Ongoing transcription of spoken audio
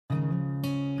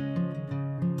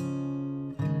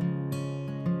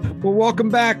Well, welcome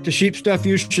back to Sheep Stuff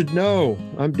You Should Know.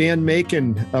 I'm Dan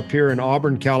Macon up here in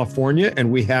Auburn, California,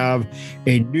 and we have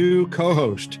a new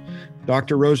co-host.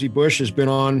 Dr. Rosie Bush has been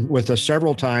on with us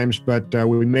several times, but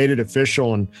we made it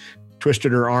official and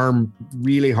twisted her arm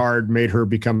really hard, made her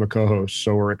become a co-host.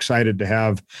 So we're excited to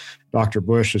have Dr.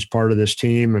 Bush as part of this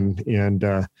team,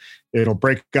 and it'll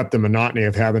break up the monotony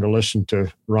of having to listen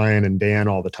to Ryan and Dan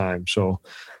all the time. So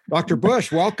Dr.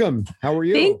 Bush, welcome. How are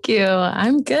you? Thank you.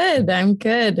 I'm good.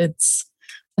 It's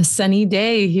a sunny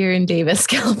day here in Davis,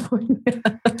 California.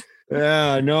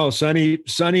 Yeah, no, sunny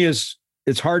is,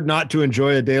 it's hard not to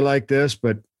enjoy a day like this,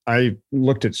 but I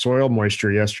looked at soil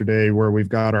moisture yesterday where we've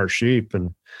got our sheep,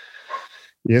 and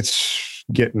it's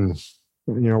getting,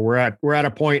 we're at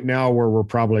a point now where we're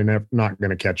probably not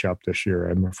going to catch up this year,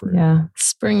 I'm afraid. Yeah.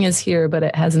 Spring is here, but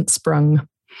it hasn't sprung.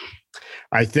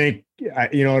 I think,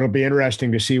 it'll be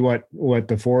interesting to see what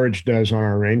the forage does on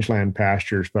our rangeland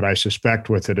pastures, but I suspect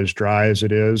with it as dry as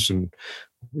it is, and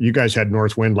you guys had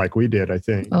north wind like we did, I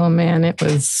think. Oh man, it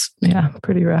was,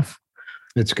 pretty rough.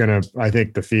 I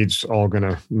think the feed's all going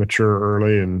to mature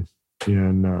early, and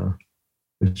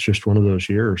it's just one of those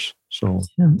years. So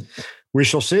we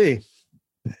shall see.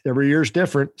 Every year's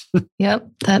different. Yep,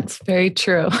 that's very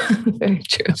true. Very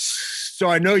true. So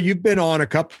I know you've been on a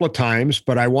couple of times,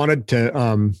 but I wanted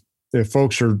to, if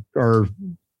folks are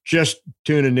just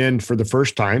tuning in for the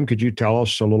first time, could you tell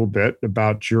us a little bit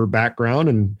about your background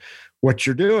and what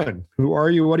you're doing? Who are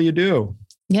you? What do you do?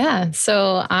 Yeah,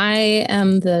 so I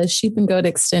am the sheep and goat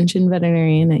extension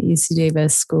veterinarian at UC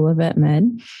Davis School of Vet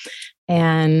Med,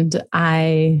 and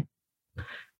I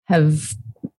have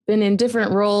been in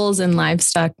different roles in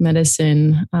livestock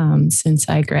medicine since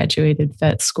I graduated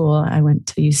vet school. I went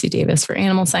to UC Davis for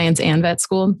animal science and vet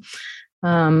school.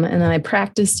 And then I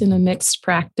practiced in a mixed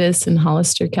practice in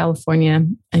Hollister, California,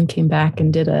 and came back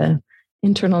and did a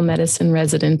internal medicine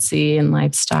residency in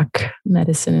livestock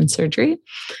medicine and surgery.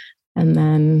 And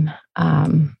then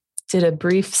did a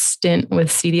brief stint with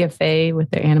CDFA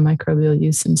with their antimicrobial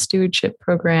use and stewardship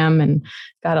program, and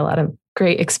got a lot of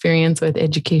great experience with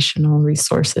educational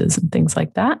resources and things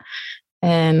like that.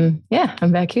 And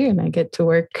I'm back here and I get to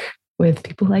work with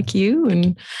people like you,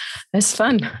 and it's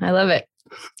fun. I love it.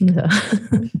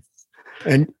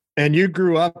 And you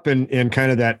grew up in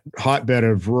kind of that hotbed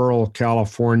of rural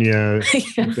California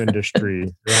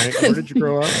industry, right? Where did you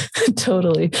grow up?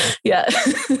 Totally. Yeah.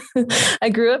 I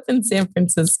grew up in San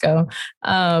Francisco.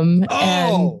 And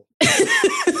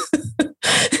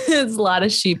there's a lot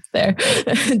of sheep there,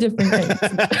 different kinds.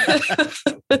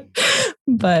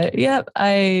 But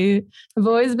I've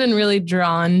always been really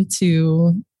drawn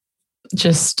to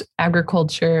just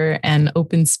agriculture and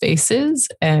open spaces.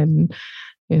 And,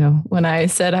 when I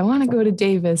said I want to go to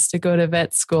Davis to go to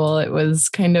vet school, it was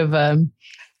kind of a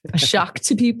shock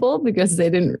to people because they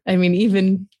didn't,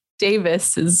 even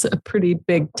Davis is a pretty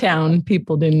big town.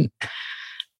 People didn't,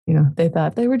 they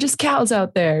thought they were just cows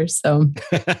out there. So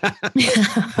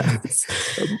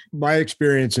my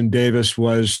experience in Davis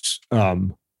was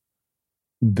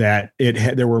that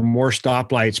there were more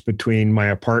stoplights between my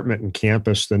apartment and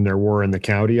campus than there were in the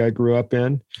county I grew up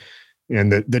in.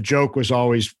 And the joke was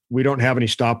always, we don't have any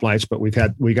stoplights, but we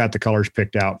got the colors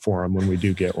picked out for them when we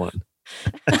do get one.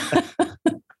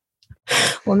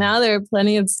 Well, now there are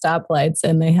plenty of stoplights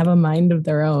and they have a mind of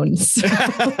their own. So.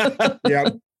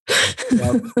 Yep.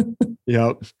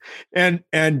 And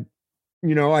I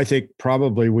think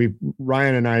probably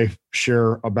Ryan and I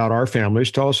share about our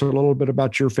families. Tell us a little bit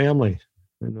about your family.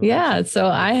 Yeah. So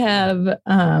I have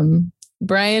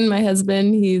Brian, my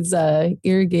husband. He's a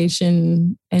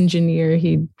irrigation engineer.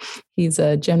 He's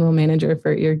a general manager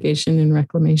for irrigation and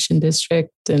reclamation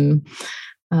district. And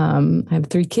I have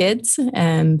 3 kids,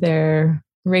 and they're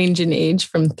range in age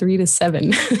from 3 to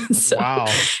 7. So wow.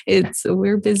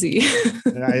 We're busy.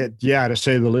 To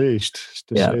say the least.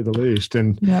 Say the least.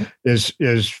 And is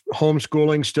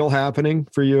homeschooling still happening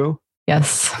for you?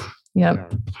 Yes. Yep. Yeah.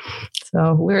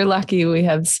 So we're lucky.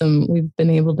 We've been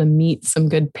able to meet some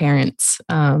good parents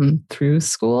through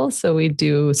school. So we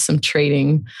do some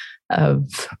trading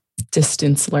of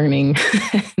distance learning.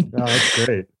 Oh, that's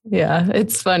great. Yeah.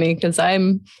 It's funny because I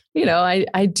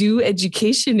do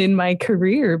education in my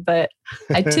career, but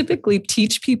I typically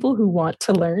teach people who want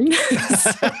to learn.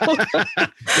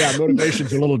 Yeah.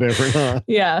 Motivation's a little different, huh?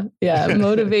 Yeah. Yeah.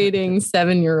 Motivating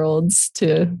 7-year-olds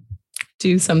to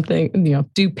do something,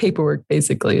 do paperwork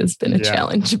basically has been a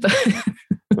challenge. But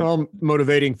well,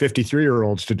 motivating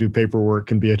 53-year-olds to do paperwork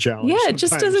can be a challenge. Yeah, it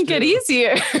just doesn't get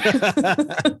easier.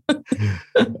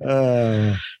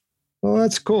 Well,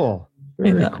 that's cool.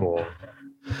 Very cool.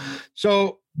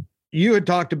 So you had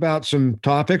talked about some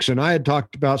topics and I had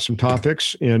talked about some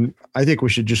topics, and I think we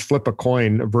should just flip a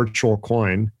coin, a virtual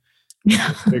coin,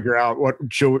 Yeah. figure out what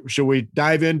should we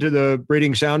dive into the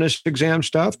breeding soundness exam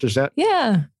stuff? Does that?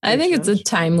 Yeah. I think sense? it's a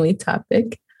timely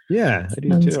topic. Yeah, I do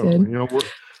Sounds too. good. You know,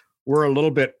 we're a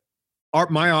little bit,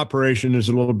 my operation is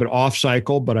a little bit off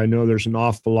cycle, but I know there's an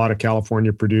awful lot of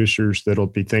California producers that'll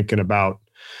be thinking about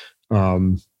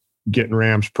getting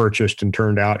rams purchased and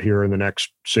turned out here in the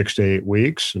next 6 to 8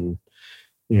 weeks. And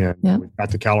we've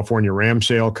got the California ram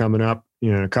sale coming up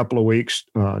in a couple of weeks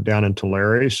down in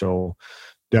Tulare. So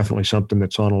definitely something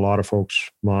that's on a lot of folks'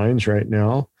 minds right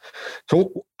now.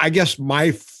 So I guess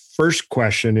my first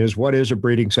question is, what is a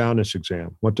breeding soundness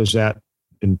exam? What does that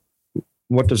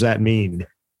mean?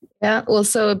 Yeah. Well,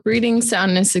 so a breeding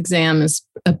soundness exam is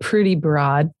a pretty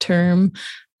broad term.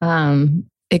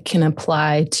 It can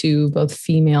apply to both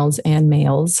females and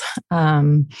males.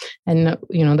 And,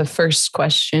 the first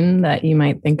question that you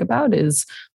might think about is,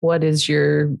 what is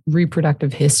your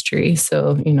reproductive history?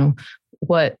 So,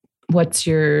 what's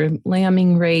your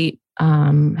lambing rate?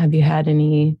 Have you had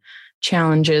any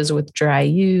challenges with dry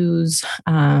ewes,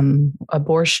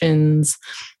 abortions?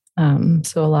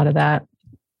 So a lot of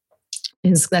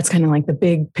that's kind of like the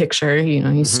big picture.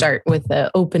 You start with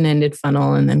the open-ended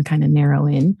funnel and then kind of narrow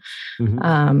in.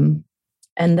 And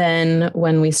then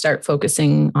when we start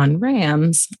focusing on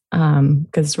rams,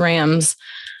 because rams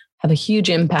have a huge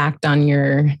impact on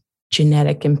your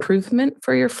genetic improvement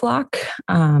for your flock,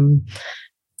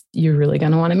 you're really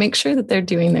going to want to make sure that they're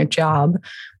doing their job.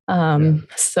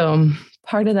 So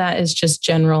part of that is just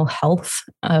general health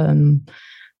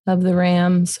of the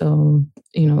ram. So,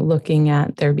 looking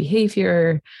at their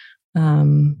behavior,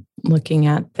 looking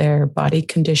at their body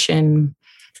condition,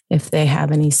 if they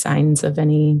have any signs of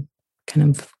any kind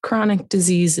of chronic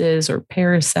diseases or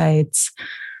parasites.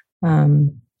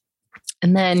 And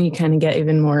then you kind of get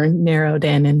even more narrowed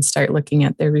in and start looking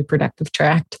at their reproductive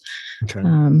tract. Okay.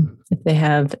 If they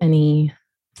have any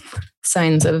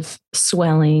signs of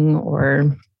swelling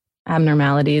or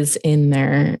abnormalities in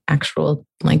their actual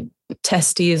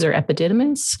testes or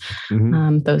epididymis,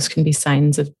 those can be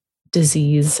signs of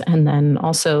disease. And then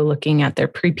also looking at their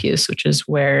prepuce, which is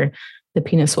where the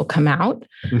penis will come out.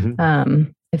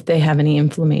 If they have any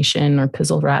inflammation or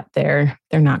pizzle rot there,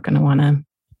 they're not going to want to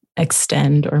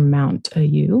extend or mount a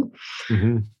ewe.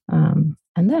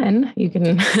 And then you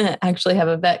can actually have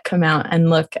a vet come out and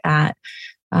look at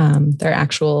their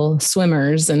actual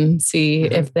swimmers and see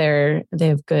if they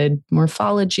have good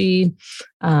morphology,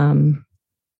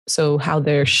 so how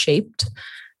they're shaped,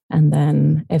 and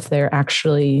then if they're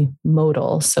actually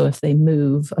modal, so if they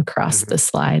move across the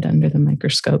slide under the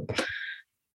microscope.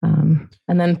 And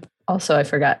then also, I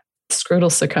forgot,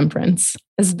 scrotal circumference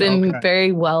has been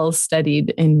very well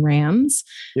studied in rams,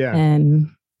 and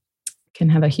can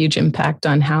have a huge impact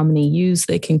on how many ewes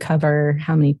they can cover,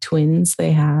 how many twins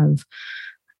they have.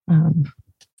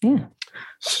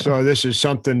 So this is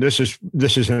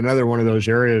another one of those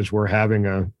areas where having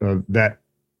a vet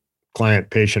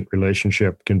client-patient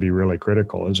relationship can be really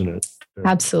critical, isn't it?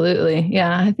 Absolutely.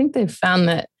 Yeah. I think they've found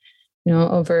that,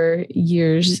 over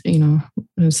years,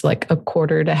 it's like a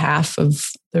quarter to half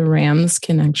of the rams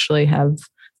can actually have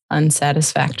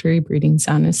unsatisfactory breeding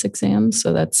soundness exams.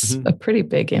 So that's a pretty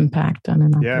big impact on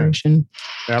an operation.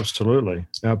 Absolutely.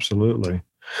 Absolutely.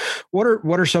 What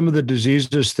are some of the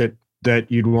diseases that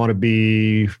you'd want to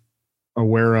be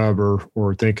aware of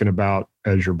or thinking about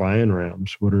as you're buying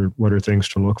rams? What are things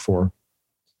to look for?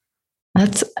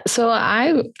 So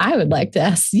I would like to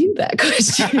ask you that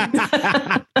question.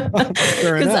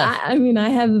 Because I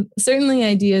have certainly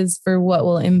ideas for what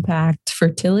will impact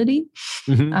fertility.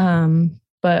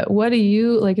 But what do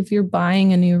you like if you're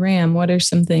buying a new ram? What are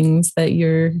some things that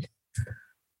you're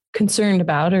concerned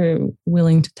about or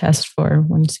willing to test for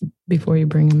before you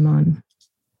bring them on?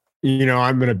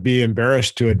 I'm going to be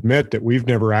embarrassed to admit that we've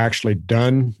never actually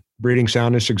done breeding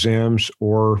soundness exams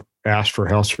or asked for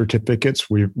health certificates.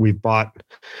 We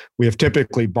have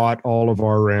typically bought all of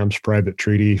our rams private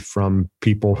treaty from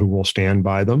people who will stand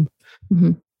by them.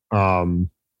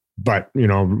 But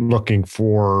looking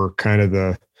for kind of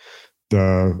the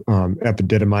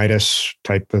epididymitis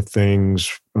type of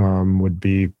things would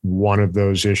be one of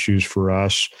those issues for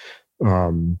us.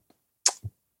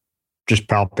 Just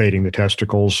palpating the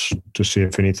testicles to see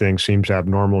if anything seems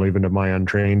abnormal, even to my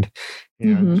untrained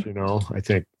hands, I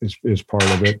think is part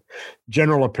of it.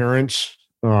 General appearance,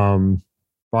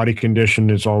 body condition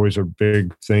is always a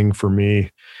big thing for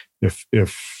me.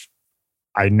 If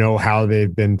I know how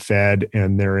they've been fed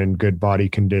and they're in good body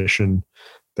condition,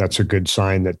 that's a good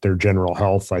sign that their general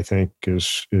health, I think,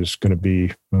 is going to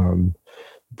be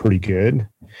pretty good.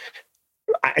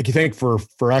 I think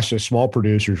for us as small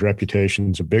producers,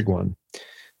 reputation is a big one.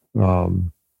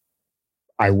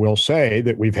 I will say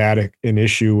that we've had an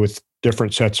issue with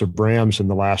different sets of rams in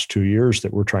the last 2 years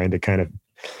that we're trying to kind of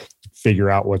figure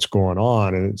out what's going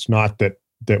on. And it's not that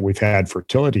we've had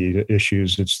fertility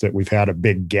issues. It's that we've had a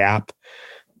big gap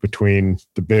between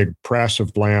the big press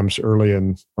of lambs early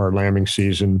in our lambing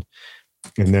season.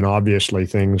 And then obviously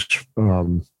things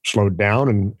slowed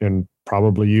down and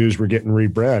probably ewes were getting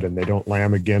rebred and they don't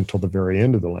lamb again till the very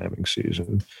end of the lambing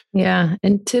season. Yeah.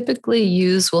 And typically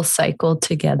ewes will cycle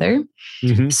together.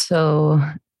 Mm-hmm. So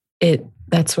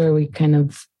that's where we kind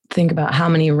of think about how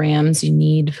many rams you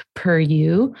need per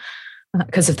ewe.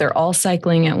 Because if they're all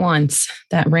cycling at once,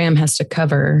 that ram has to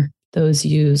cover those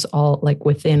ewes all like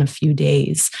within a few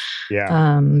days.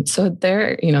 Yeah. So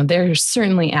they're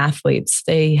certainly athletes.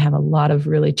 They have a lot of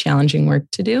really challenging work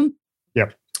to do.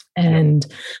 Yep. And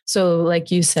so,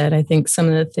 like you said, I think some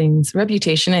of the things,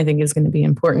 reputation, I think is going to be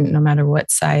important no matter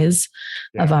what size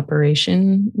of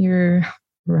operation you're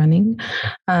running.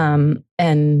 And,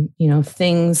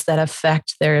 things that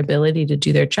affect their ability to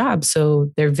do their job.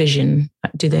 So their vision,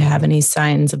 do they have any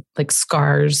signs of like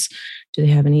scars? Do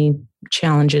they have any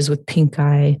challenges with pink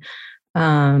eye?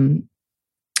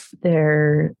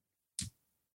 Their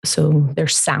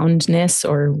soundness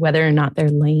or whether or not they're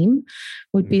lame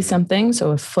would be something.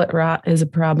 So if foot rot is a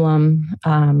problem,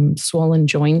 swollen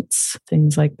joints,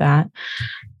 things like that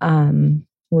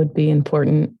would be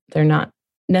important. They're not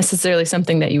necessarily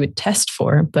something that you would test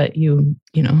for, but you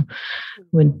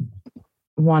would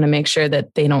want to make sure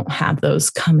that they don't have those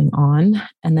coming on.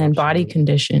 And then body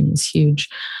condition is huge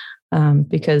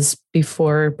because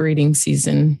before breeding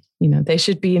season, they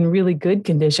should be in really good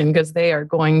condition because they are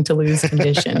going to lose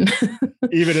condition.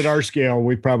 Even at our scale,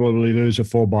 we probably lose a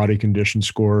full body condition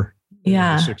score.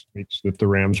 Yeah. In the 6 weeks that the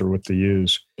rams are with the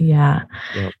ewes. Yeah.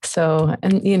 Yep. So,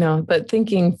 but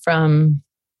thinking from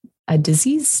a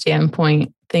disease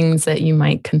standpoint, things that you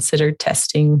might consider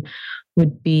testing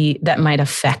would be that might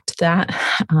affect that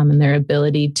and their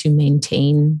ability to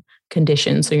maintain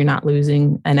condition. So you're not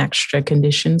losing an extra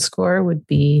condition score would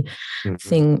be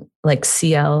thing like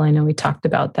CL. I know we talked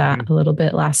about that a little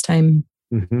bit last time.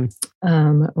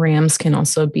 Mm-hmm. Rams can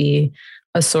also be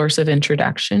a source of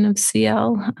introduction of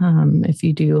CL if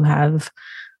you do have,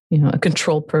 a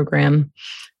control program.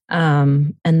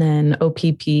 And then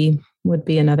OPP would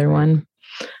be another one.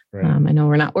 Right. I know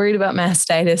we're not worried about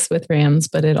mastitis with rams,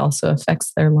 but it also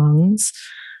affects their lungs.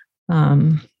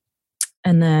 And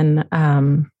then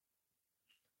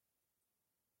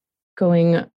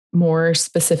going more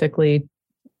specifically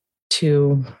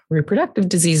to reproductive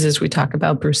diseases, we talk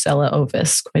about Brucella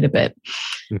ovis quite a bit.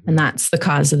 Mm-hmm. And that's the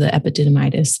cause of the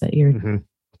epididymitis that you're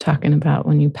talking about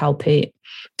when you palpate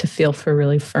to feel for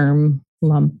really firm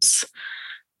lumps.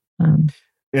 And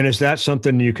is that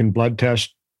something you can blood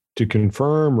test to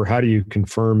confirm, or how do you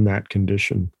confirm that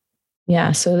condition?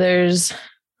 Yeah, so there's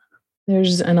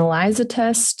an ELISA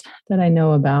test that I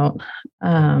know about.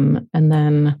 And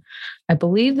then I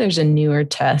believe there's a newer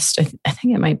test. I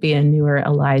think it might be a newer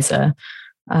ELISA.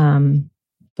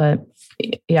 But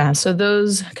yeah, so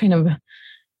those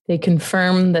they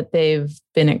confirm that they've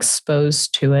been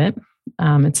exposed to it.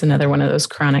 It's another one of those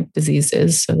chronic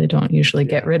diseases, so they don't usually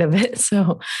get rid of it.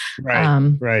 So,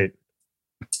 right.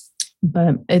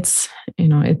 But it's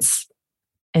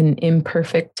an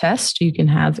imperfect test. You can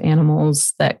have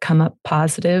animals that come up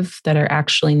positive that are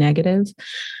actually negative.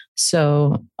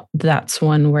 So that's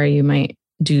one where you might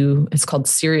do, it's called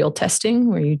serial testing,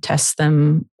 where you test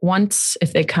them once.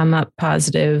 If they come up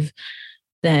positive,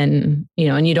 then,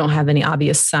 and you don't have any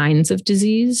obvious signs of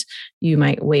disease, you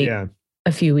might wait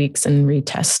a few weeks and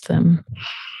retest them.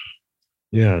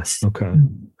 Yeah. Okay.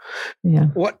 Yeah.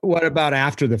 What about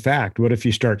after the fact? What if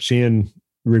you start seeing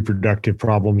reproductive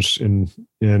problems in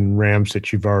rams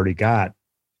that you've already got?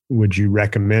 Would you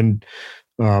recommend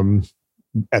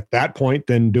at that point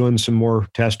then doing some more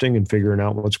testing and figuring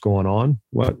out what's going on?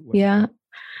 What? Yeah.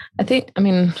 I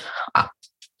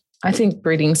think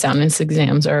breeding soundness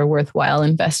exams are a worthwhile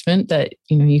investment that,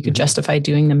 you could justify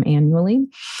doing them annually.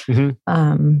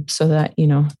 So that,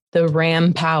 the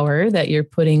ram power that you're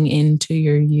putting into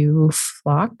your ewe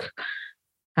flock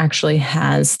actually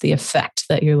has the effect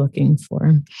that you're looking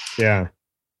for. Yeah.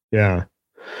 Yeah.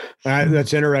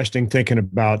 That's interesting thinking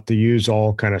about the ewes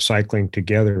all kind of cycling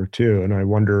together too. And I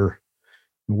wonder,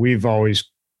 we've always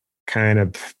kind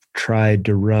of tried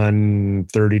to run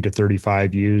 30 to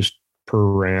 35 ewes per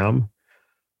ram.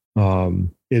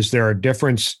 Is there a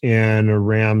difference in a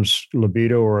ram's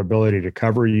libido or ability to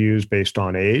cover ewes based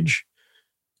on age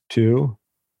too?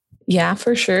 Yeah,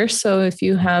 for sure. So if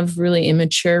you have really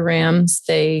immature rams,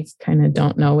 they kind of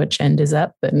don't know which end is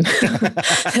up, and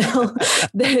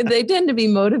they tend to be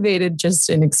motivated, just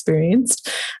inexperienced.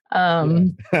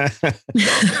 So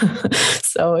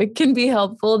it can be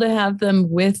helpful to have them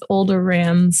with older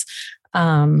rams,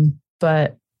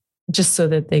 but just so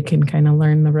that they can kind of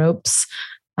learn the ropes,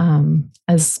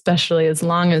 especially as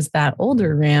long as that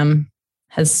older ram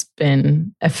has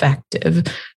been effective,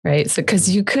 right? So,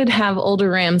 because you could have older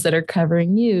rams that are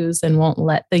covering ewes and won't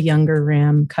let the younger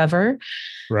ram cover.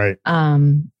 Right.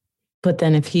 But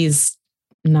then if he's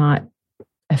not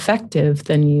effective,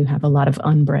 then you have a lot of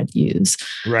unbred ewes.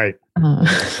 Right.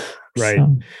 Right.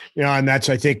 So. And that's,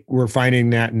 I think we're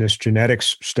finding that in this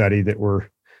genetics study that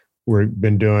we've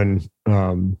been doing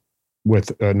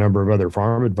with a number of other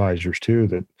farm advisors too,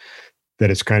 that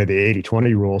it's kind of the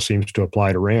 80-20 rule seems to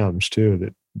apply to rams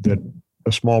too, that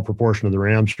a small proportion of the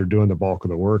rams are doing the bulk of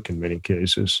the work in many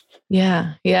cases.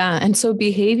 Yeah. Yeah. And so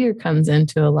behavior comes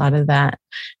into a lot of that,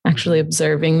 actually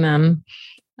observing them.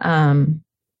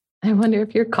 I wonder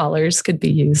if your collars could be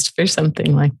used for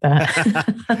something like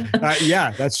that.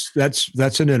 Yeah,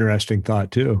 that's an interesting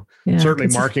thought too. Yeah,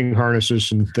 certainly marking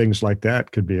harnesses and things like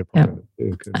that could be a part of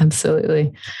it too.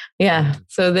 Absolutely. Yeah.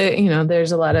 So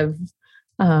there's a lot of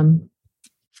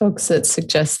folks that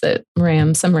suggest that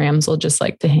some rams will just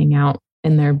like to hang out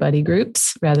in their buddy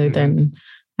groups rather than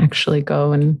actually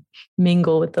go and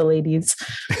mingle with the ladies.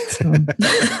 So.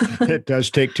 It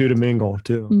does take two to mingle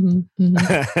too.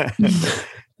 Mm-hmm.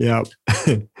 Yeah.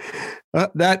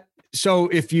 So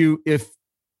if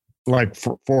like,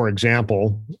 for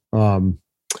example,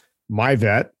 my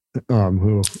vet,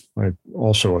 who I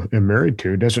also am married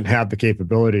to, doesn't have the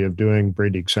capability of doing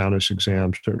breeding soundness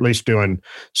exams, or at least doing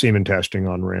semen testing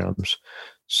on rams.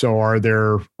 So are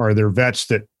there vets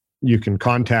that you can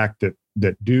contact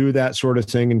that do that sort of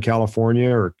thing in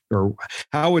California, or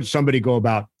how would somebody go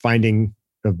about finding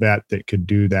a vet that could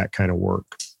do that kind of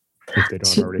work if they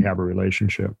don't already have a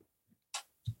relationship?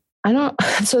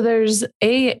 So there's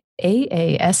AASRP.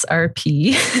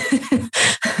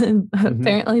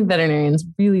 Apparently veterinarians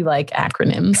really like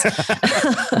acronyms,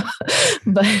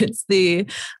 but it's the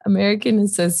American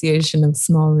Association of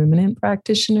Small Ruminant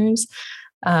Practitioners.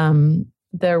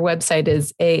 Their website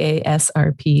is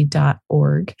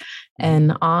aasrp.org.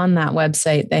 And on that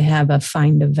website, they have a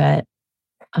Find a Vet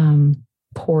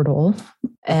portal.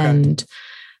 And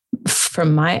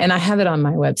and I have it on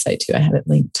my website too. I have it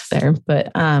linked there.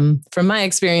 But from my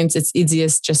experience, it's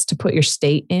easiest just to put your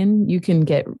state in. You can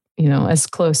get, as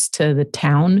close to the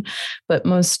town, but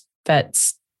most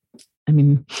vets,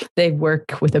 they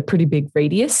work with a pretty big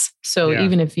radius. So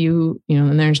even if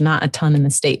and there's not a ton in the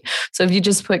state. So if you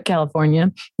just put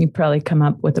California, you probably come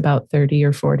up with about 30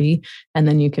 or 40, and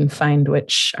then you can find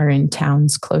which are in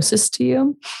towns closest to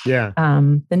you. Yeah.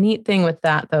 The neat thing with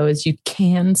that though, is you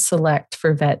can select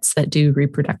for vets that do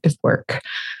reproductive work.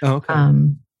 Oh, okay.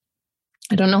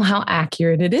 I don't know how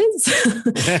accurate it is,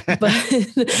 but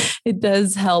it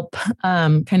does help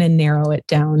kind of narrow it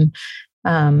down.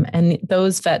 And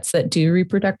those vets that do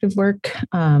reproductive work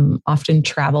often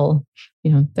travel,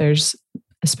 there's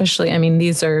especially,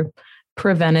 these are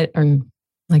prevented or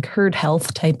like herd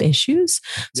health type issues.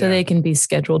 So they can be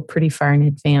scheduled pretty far in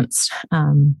advance.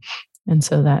 And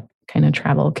so that kind of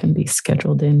travel can be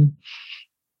scheduled in.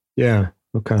 Yeah.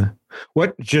 Okay.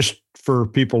 Just for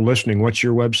people listening, what's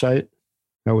your website?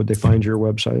 How would they find your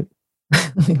website?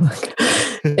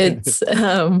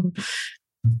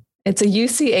 It's a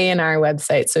UCANR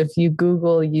website. So if you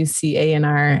Google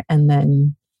UCANR and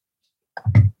then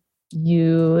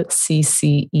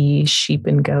UCCE sheep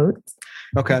and goats,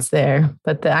 it's there.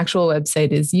 But the actual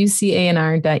website is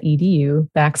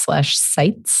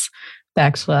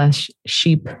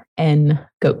ucanr.edu/sites/sheep and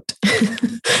goat.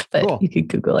 But you could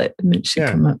Google it and it should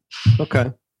come up.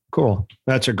 Okay, cool.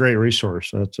 That's a great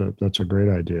resource. That's a great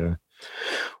idea.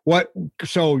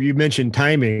 So you mentioned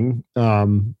timing.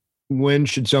 When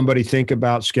should somebody think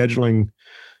about scheduling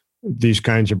these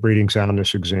kinds of breeding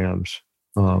soundness exams?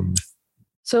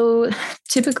 So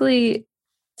typically,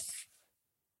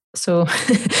 when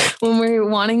we're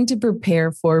wanting to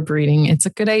prepare for breeding, it's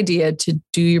a good idea to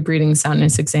do your breeding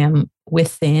soundness exam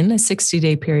within a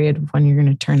 60-day period of when you're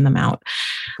going to turn them out.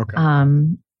 Okay.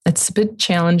 It's a bit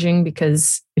challenging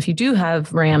because if you do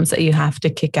have rams that you have to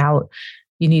kick out,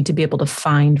 you need to be able to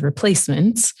find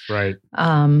replacements. Right.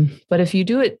 But if you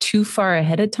do it too far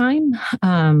ahead of time,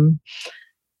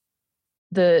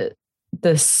 the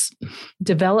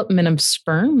development of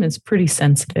sperm is pretty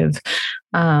sensitive.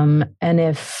 And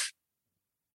if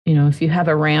you have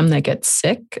a ram that gets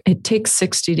sick, it takes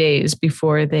 60 days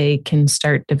before they can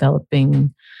start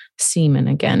developing semen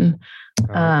again.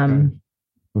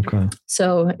 Okay.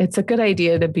 So it's a good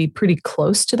idea to be pretty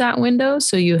close to that window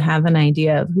so you have an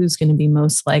idea of who's going to be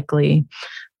most likely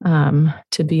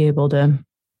to be able to,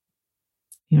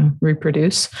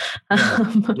 reproduce.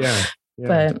 Yeah.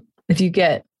 But if you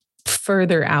get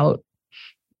further out,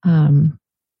 you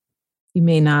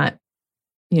may not,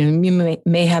 you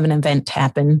may have an event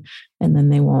happen and then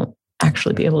they won't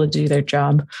actually be able to do their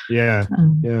job. Yeah.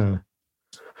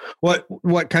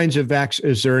 What kinds of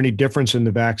is there any difference in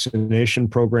the vaccination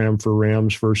program for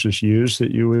rams versus ewes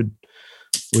that you would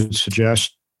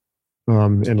suggest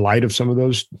in light of some of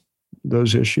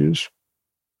those issues?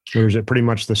 Or is it pretty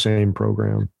much the same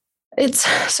program? I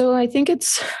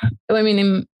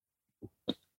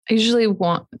usually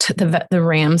want the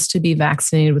rams to be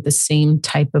vaccinated with the same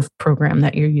type of program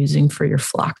that you're using for your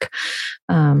flock.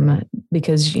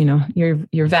 Because,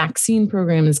 your vaccine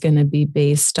program is going to be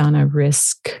based on a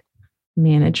risk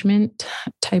management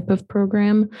type of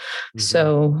program. Mm-hmm.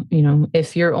 So,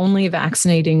 if you're only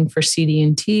vaccinating for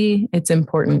CD&T, it's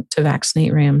important to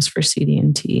vaccinate rams for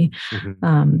CD&T.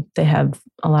 Mm-hmm. They have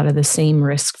a lot of the same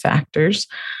risk factors.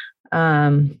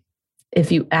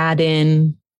 If you add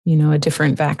in, a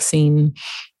different vaccine,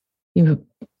 I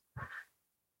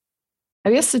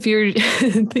guess if you're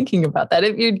thinking about that,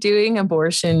 if you're doing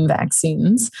abortion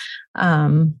vaccines, I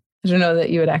don't know that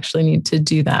you would actually need to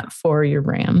do that for your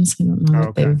rams. I don't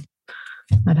know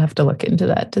I'd have to look into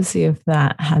that to see if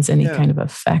that has any kind of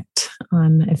effect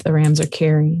on if the rams are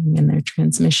carrying in their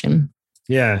transmission.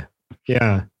 Yeah.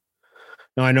 Yeah.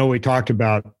 Now, I know we talked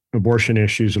about abortion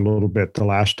issues a little bit the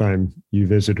last time you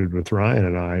visited with Ryan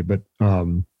and I, but,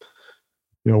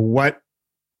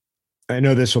 I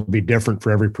know this will be different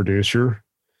for every producer,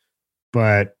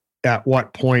 but at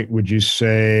what point would you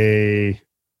say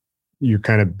you're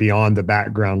kind of beyond the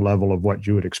background level of what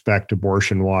you would expect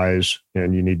abortion wise,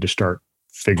 and you need to start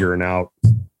figuring out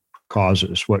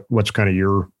causes? What's kind of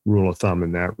your rule of thumb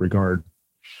in that regard?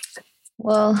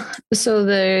 Well, so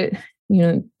the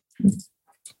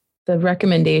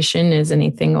recommendation is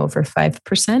anything over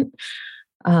 5%.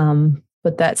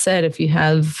 But that said, if you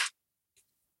have,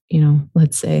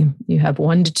 let's say you have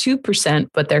 1% to 2%,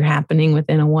 but they're happening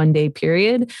within a 1-day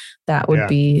period, that would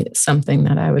be something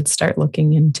that I would start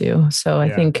looking into. So I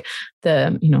think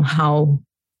how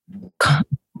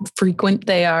frequent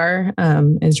they are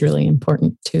is really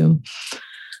important too.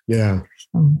 Yeah.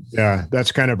 Yeah.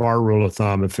 That's kind of our rule of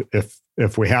thumb.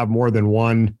 If we have more than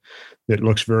one that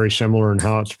looks very similar in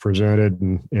how it's presented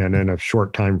and in a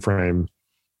short time frame,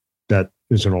 that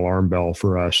is an alarm bell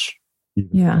for us.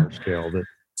 Yeah. Scale that.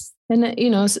 And, I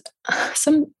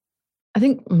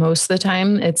think most of the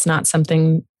time it's not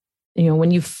something,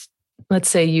 when let's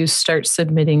say you start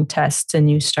submitting tests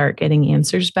and you start getting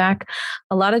answers back,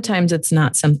 a lot of times it's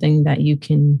not something that you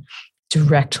can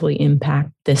directly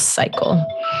impact this cycle.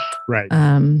 Right.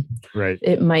 Right.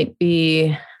 It might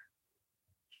be,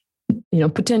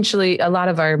 potentially a lot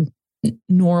of our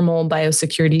normal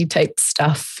biosecurity type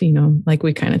stuff, like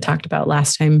we kind of talked about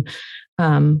last time,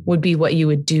 would be what you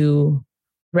would do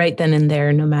right then and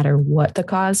there, no matter what the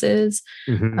cause is.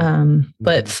 Mm-hmm.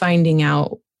 But finding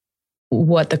out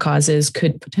what the cause is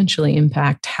could potentially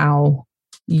impact how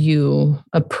you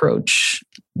approach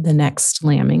the next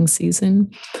lambing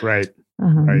season. Right.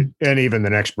 Right. And even the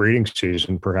next breeding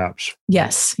season, perhaps.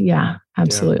 Yes. Yeah,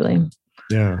 absolutely.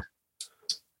 Yeah.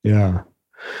 Yeah.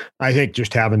 I think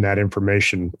just having that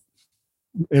information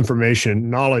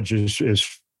knowledge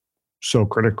is so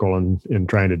critical in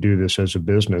trying to do this as a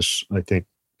business. I think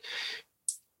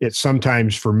it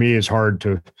sometimes for me is hard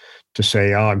to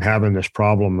say, oh, I'm having this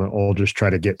problem. I'll just try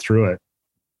to get through it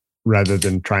rather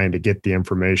than trying to get the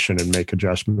information and make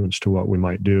adjustments to what we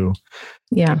might do.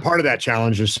 Yeah. And part of that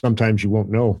challenge is sometimes you won't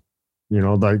know,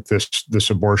 like this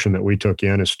abortion that we took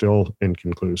in is still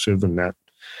inconclusive, and that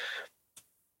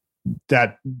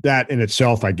in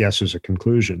itself, I guess, is a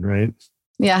conclusion, right?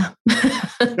 Yeah.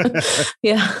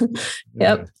 Yeah.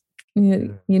 Yep.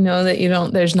 You know that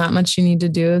there's not much you need to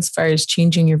do as far as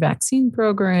changing your vaccine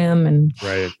program. And,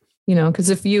 right. Because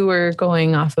if you were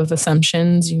going off of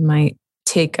assumptions, you might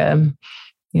take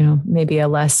maybe a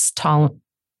less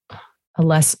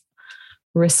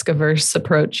risk averse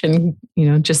approach and,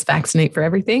 just vaccinate for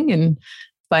everything. And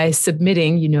by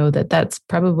submitting, that's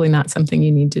probably not something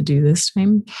you need to do this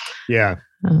time. Yeah.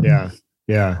 Yeah.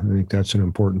 I think that's an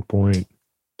important point.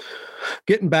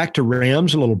 Getting back to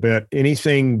rams a little bit,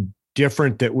 anything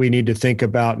different that we need to think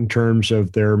about in terms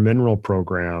of their mineral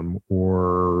program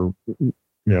or,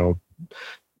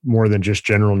 more than just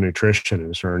general nutrition?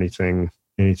 Is there anything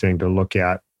to look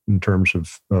at in terms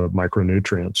of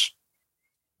micronutrients?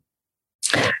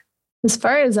 As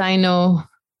far as I know,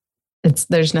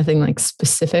 there's nothing like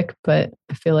specific, but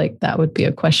I feel like that would be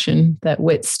a question that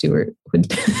Whit Stewart would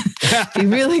be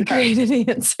really great at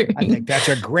answering. I think that's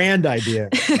a grand idea.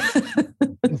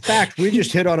 In fact, we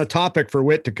just hit on a topic for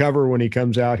Whit to cover when he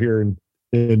comes out here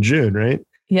in June, right?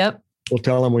 Yep. We'll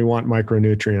tell him we want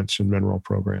micronutrients and mineral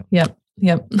program. Yep.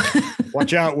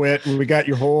 Watch out, Whit. We got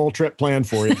your whole trip planned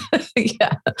for you.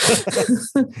 Yeah.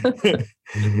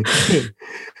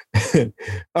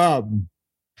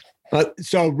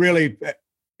 So really,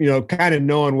 kind of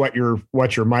knowing what your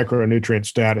micronutrient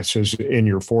status is in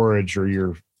your forage or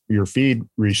your feed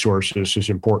resources is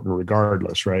important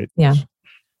regardless, right? Yeah.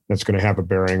 That's going to have a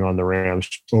bearing on the ram's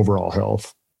overall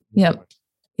health. Yep.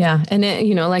 Yeah. And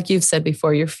like you've said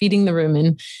before, you're feeding the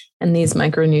rumen, and these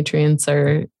micronutrients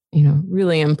are,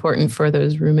 really important for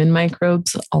those rumen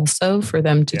microbes also, for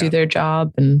them to do their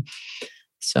job. And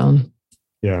so.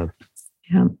 Yeah.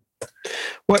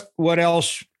 What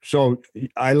else? So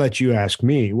I let you ask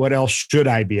me, what else should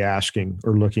I be asking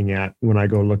or looking at when I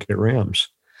go look at rams?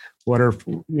 What's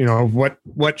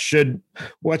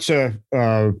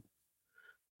a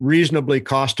reasonably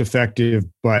cost-effective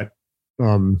but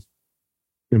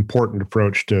important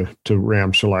approach to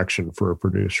ram selection for a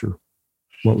producer?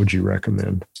 What would you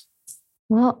recommend?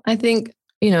 Well, I think,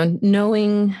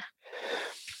 knowing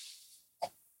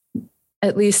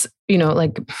at least,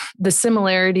 like the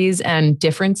similarities and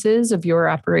differences of your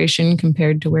operation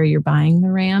compared to where you're buying the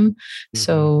ram. Mm-hmm.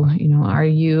 So, are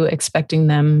you expecting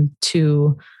them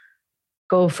to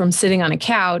go from sitting on a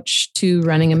couch to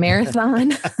running a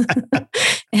marathon?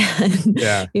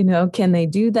 And, can they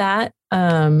do that?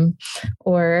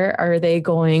 Or are they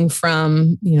going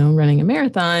from, running a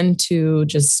marathon to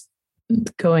just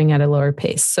going at a lower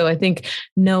pace? So I think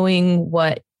knowing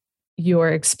what you're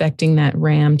expecting that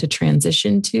ram to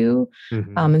transition to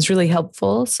is really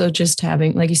helpful. So just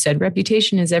having, like you said,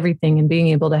 reputation is everything, and being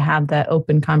able to have that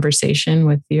open conversation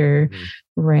with your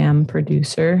ram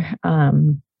producer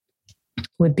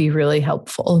would be really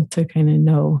helpful to kind of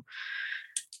know.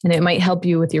 And it might help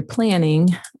you with your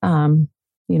planning.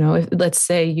 If, let's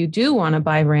say you do want to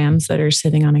buy rams that are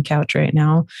sitting on a couch right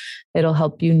now, it'll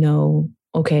help you know,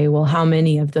 okay, well, how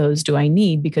many of those do I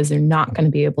need? Because they're not going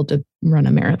to be able to run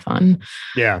a marathon.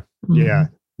 Yeah.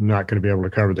 Not going to be able to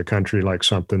cover the country like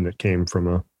something that came from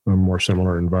a more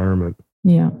similar environment.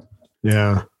 Yeah.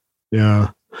 And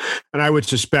I would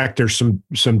suspect there's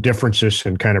some differences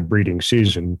in kind of breeding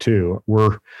season too.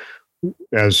 We're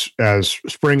as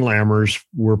spring lambers,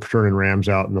 we're turning rams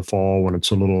out in the fall when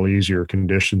it's a little easier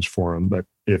conditions for them. But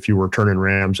if you were turning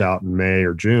rams out in May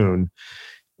or June,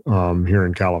 here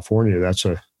in California, that's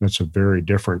a very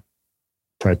different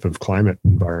type of climate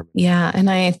environment. Yeah.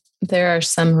 And there are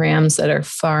some rams that are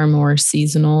far more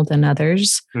seasonal than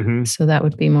others. Mm-hmm. So that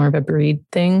would be more of a breed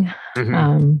thing.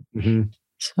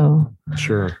 So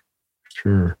sure.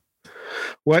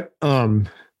 What,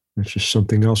 it's just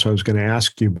something else I was going to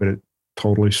ask you, but it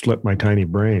totally slipped my tiny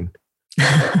brain.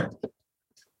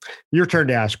 Your turn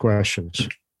to ask questions.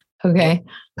 Okay.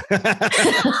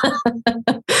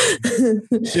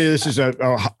 See, this is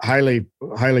a highly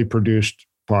produced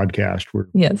podcast.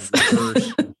 Yes.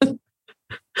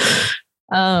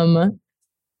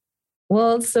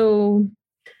 Well, so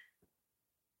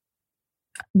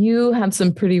you have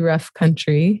some pretty rough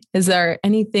country. Is there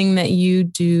anything that you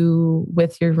do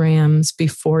with your rams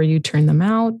before you turn them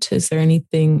out? Is there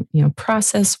anything,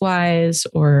 process wise,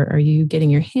 or are you getting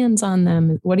your hands on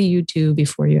them? What do you do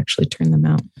before you actually turn them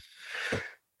out?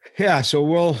 Yeah,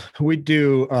 so we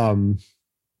do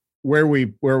where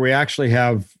we actually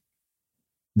have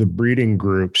the breeding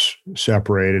groups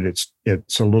separated.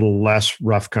 It's a little less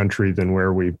rough country than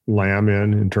where we lamb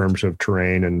in terms of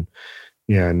terrain and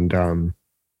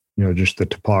just the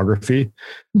topography.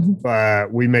 Mm-hmm.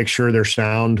 But we make sure they're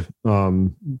sound,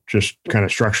 just kind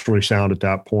of structurally sound at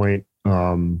that point.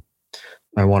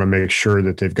 I want to make sure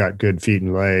that they've got good feet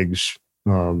and legs,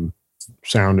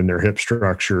 sound in their hip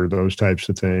structure, those types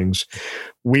of things.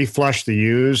 We flush the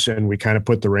ewes and we kind of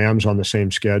put the rams on the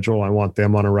same schedule. I want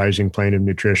them on a rising plane of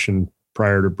nutrition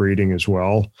prior to breeding as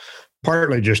well,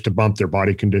 partly just to bump their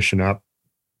body condition up,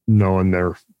 knowing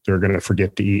they're going to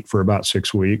forget to eat for about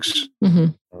 6 weeks.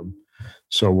 Mm-hmm.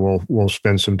 So we'll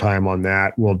spend some time on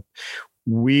that.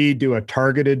 We do a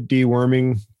targeted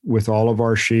deworming with all of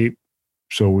our sheep.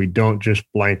 So we don't just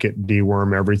blanket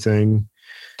deworm everything.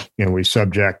 And we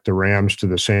subject the rams to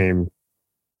the same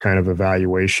kind of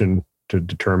evaluation to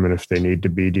determine if they need to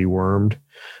be dewormed.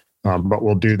 But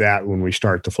we'll do that when we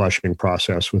start the flushing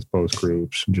process with both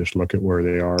groups and just look at where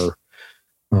they are.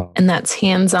 And that's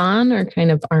hands-on or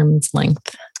kind of arm's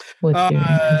length? with your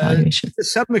evaluation? To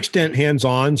some extent,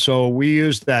 hands-on. So we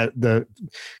use the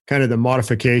kind of the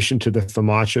modification to the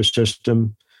FAMACHA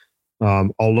system.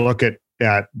 I'll look at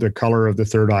the color of the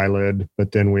third eyelid,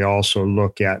 but then we also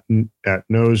look at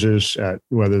noses, at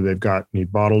whether they've got any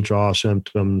bottle jaw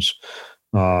symptoms,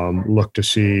 look to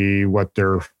see what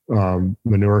their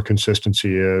manure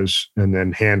consistency is, and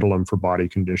then handle them for body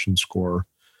condition score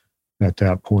at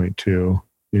that point too.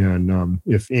 And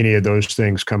if any of those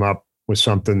things come up with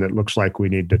something that looks like we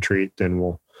need to treat, then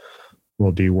we'll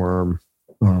deworm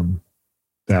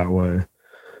that way.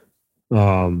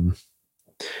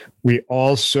 We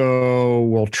also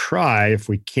will try, if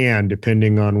we can,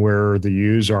 depending on where the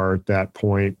ewes are at that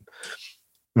point.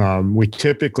 We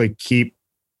typically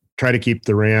try to keep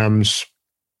the rams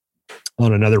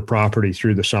on another property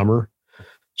through the summer,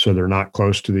 so they're not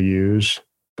close to the ewes.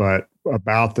 But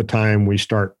about the time we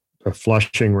start a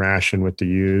flushing ration with the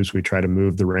ewes, we try to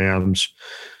move the rams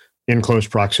in close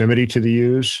proximity to the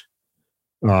ewes,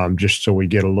 just so we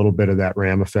get a little bit of that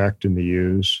ram effect in the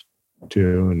ewes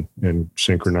too, and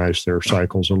synchronize their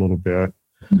cycles a little bit.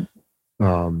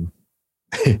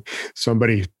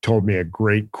 Somebody told me a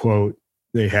great quote.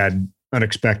 They had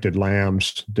unexpected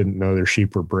lambs, didn't know their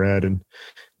sheep were bred, and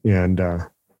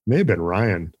may have been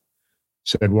Ryan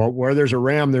said, "Well, where there's a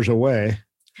ram, there's a way."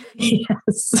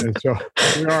 Yes. And so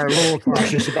we are a little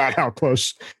cautious about how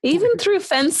close, even through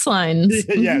fence lines.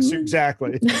 Yes,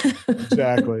 exactly.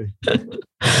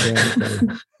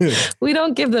 We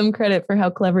don't give them credit for how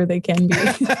clever they can be.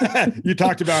 You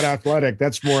talked about athletic.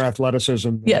 That's more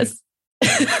athleticism. Yes.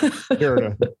 Here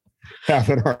to have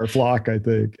in our flock, I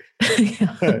think.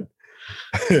 Yeah.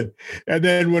 And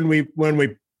then when we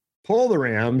pull the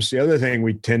rams, the other thing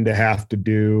we tend to have to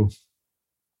do,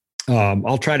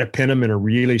 I'll try to pin them in a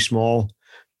really small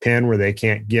pen where they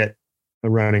can't get a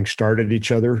running start at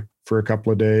each other for a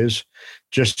couple of days,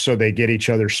 just so they get each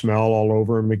other's smell all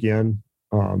over them again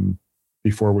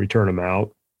before we turn them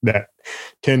out. That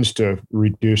tends to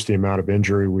reduce the amount of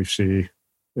injury we see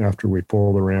after we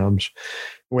pull the rams.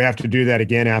 We have to do that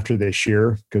again after they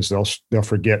shear, because they'll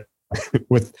forget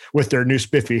with their new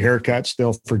spiffy haircuts,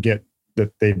 they'll forget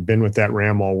that they've been with that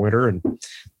ram all winter, and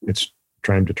it's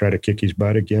trying to try to kick his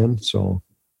butt again. So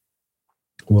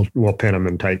we'll pin him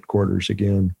in tight quarters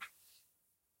again.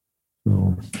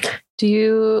 So.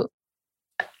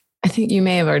 I think you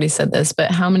may have already said this,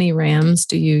 but how many rams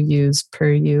do you use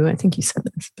per ewe? I think you said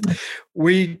this.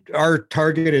 Our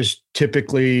target is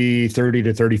typically 30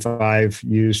 to 35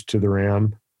 ewes to the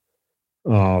ram.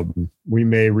 We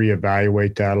may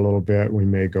reevaluate that a little bit. We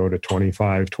may go to 20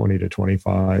 to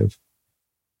 25.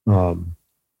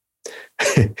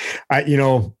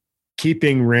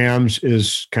 Keeping rams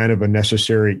is kind of a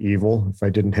necessary evil. If I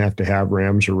didn't have to have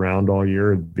rams around all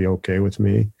year, it'd be okay with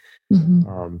me.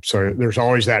 Mm-hmm. So there's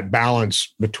always that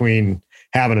balance between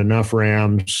having enough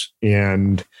rams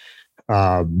and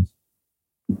then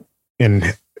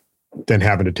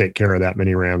having to take care of that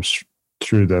many rams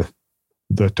through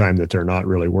the time that they're not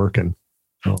really working.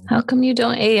 So. How come you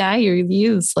don't AI your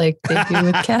ewes like they do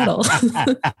with cattle?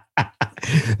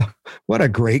 What a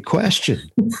great question.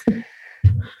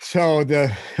 So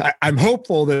I'm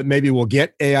hopeful that maybe we'll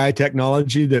get AI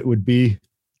technology that would be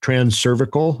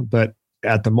transcervical, but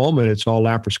at the moment it's all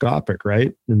laparoscopic,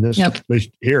 right? In this, yep. At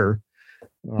least here.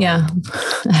 Yeah.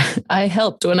 I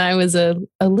helped when I was a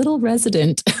little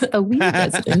resident, a wee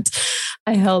resident.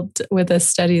 I helped with a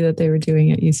study that they were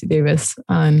doing at UC Davis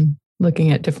on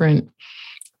looking at different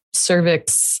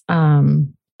cervix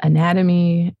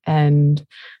anatomy, and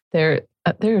there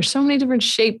are so many different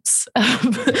shapes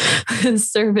of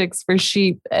cervix for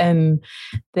sheep, and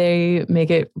they make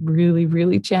it really,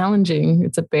 really challenging.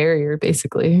 It's a barrier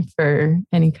basically for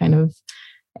any kind of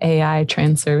AI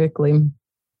transcervically.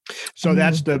 So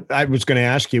I was going to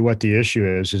ask you what the issue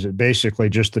is. Is it basically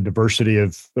just the diversity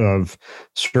of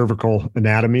cervical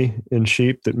anatomy in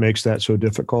sheep that makes that so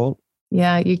difficult?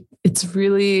 Yeah, it's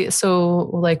really, so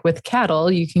like with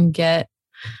cattle, you can get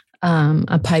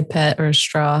a pipette or a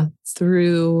straw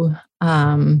through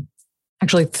the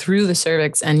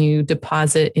cervix, and you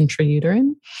deposit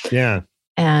intrauterine. Yeah.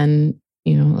 And,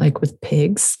 like with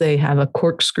pigs, they have a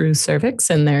corkscrew cervix,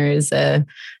 and there is a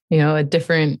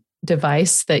different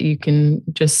device that you can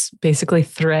just basically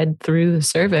thread through the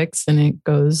cervix, and it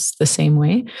goes the same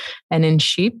way. And in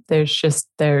sheep, there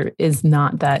is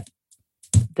not that.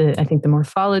 I think the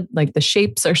morphology, like the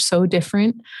shapes are so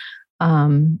different.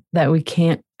 that we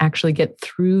can't actually get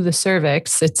through the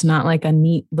cervix. It's not like a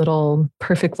neat little,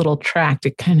 perfect little tract.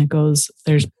 It kind of goes,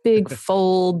 there's big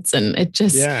folds and it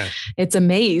just, it's a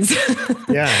maze.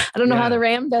 Yeah. I don't know how the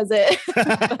ram does it.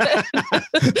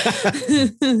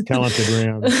 Talented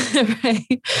ram.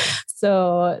 Right.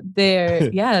 So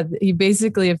you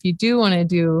basically, if you do want to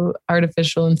do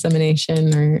artificial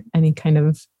insemination or any kind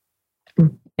of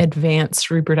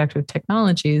advanced reproductive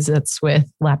technologies, that's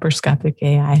with laparoscopic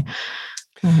AI.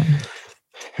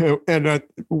 And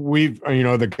we've,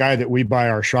 the guy that we buy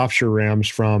our Shropshire rams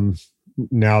from,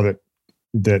 now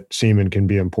that semen can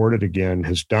be imported again,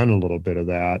 has done a little bit of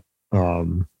that.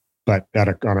 But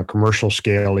on a commercial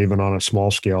scale, even on a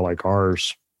small scale like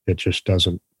ours, it just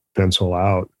doesn't pencil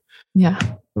out. Yeah.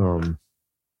 No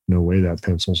way that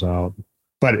pencils out.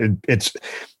 But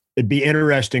it'd be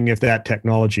interesting if that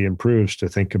technology improves to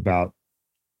think about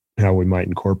how we might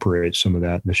incorporate some of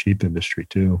that in the sheep industry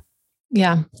too.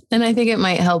 Yeah. And I think it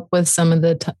might help with some of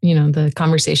the, the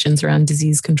conversations around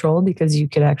disease control, because you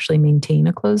could actually maintain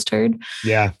a closed herd.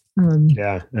 Yeah.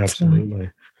 Yeah,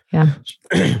 absolutely.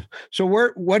 So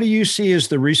what do you see as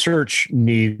the research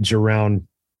needs around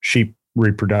sheep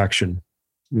reproduction,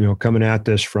 coming at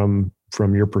this from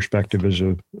your perspective as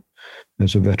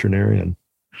a veterinarian?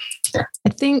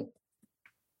 I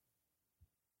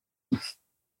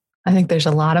think there's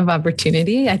a lot of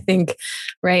opportunity. I think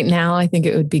right now,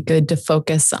 it would be good to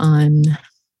focus on,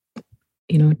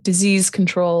 disease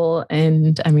control.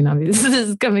 And I mean, obviously this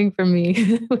is coming from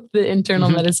me with the internal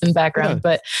medicine background,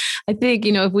 but I think,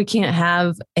 if we can't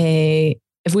have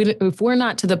if we're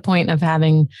not to the point of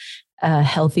having a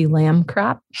healthy lamb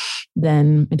crop,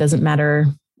 then it doesn't matter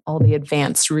all the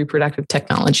advanced reproductive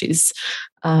technologies.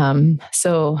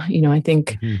 So, I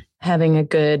think having a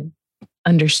good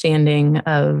understanding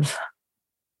of,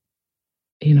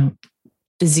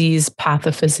 disease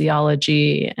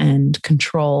pathophysiology and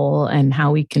control and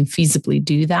how we can feasibly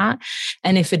do that.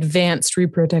 And if advanced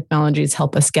repro technologies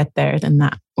help us get there, then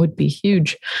that would be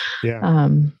huge. Yeah.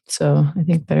 So I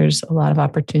think there's a lot of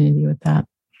opportunity with that.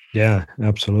 Yeah,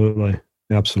 absolutely.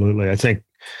 Absolutely. I think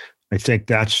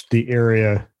that's the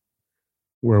area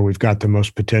where we've got the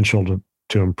most potential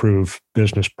to improve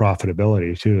business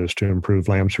profitability too, is to improve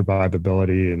lamb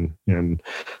survivability and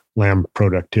lamb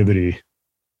productivity,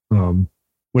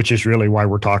 which is really why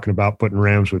we're talking about putting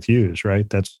rams with ewes, right?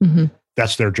 That's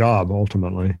their job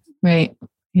ultimately. Right.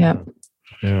 Yeah.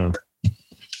 Yeah.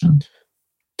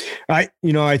 I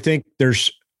think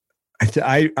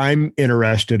I'm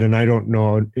interested, and I don't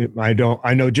know. I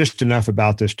know just enough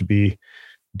about this to be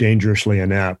dangerously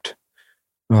inept.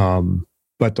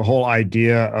 But the whole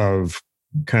idea of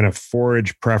kind of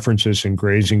forage preferences and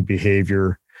grazing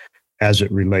behavior as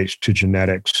it relates to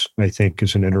genetics, I think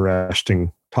is an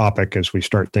interesting topic as we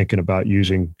start thinking about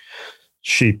using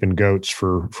sheep and goats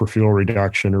for fuel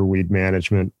reduction or weed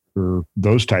management or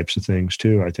those types of things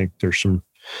too. I think there's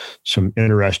some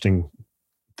interesting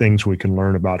things we can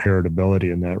learn about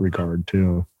heritability in that regard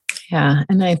too. Yeah.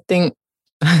 And I think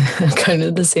kind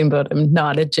of the same boat. I'm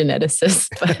not a geneticist,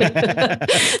 but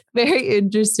very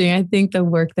interesting. I think the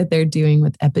work that they're doing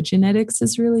with epigenetics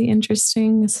is really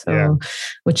interesting. So,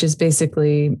 which is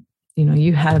basically,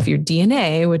 you have your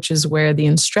DNA, which is where the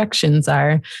instructions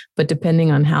are, but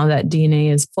depending on how that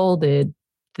DNA is folded,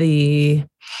 they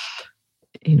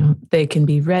can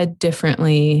be read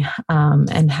differently,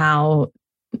 and how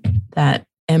that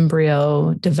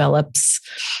embryo develops,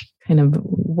 kind of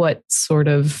what sort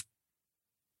of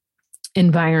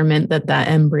environment that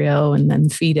embryo and then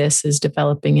fetus is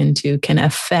developing into can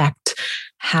affect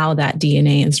how that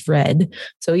DNA is read.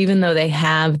 So even though they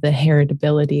have the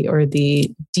heritability or the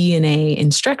DNA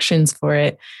instructions for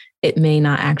it, it may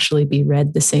not actually be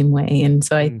read the same way. And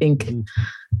so I think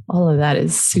all of that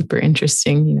is super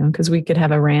interesting, because we could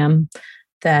have a ram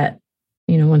that,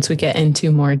 once we get into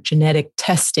more genetic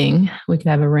testing, we could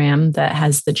have a ram that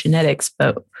has the genetics,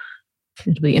 but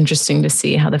it'll be interesting to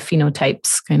see how the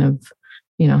phenotypes kind of,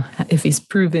 if he's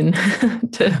proven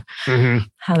to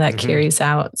how that carries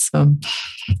out. So,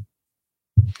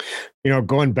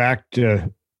 going back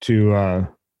to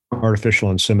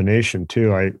artificial insemination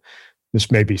too,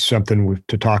 this may be something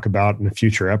to talk about in a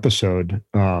future episode.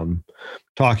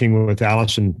 Talking with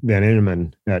Allison Van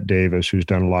Inneman at Davis, who's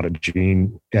done a lot of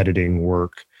gene editing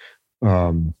work,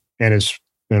 and is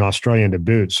an Australian to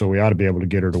boot, so we ought to be able to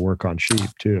get her to work on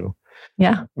sheep too.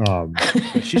 Yeah.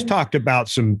 She's talked about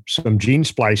some gene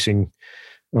splicing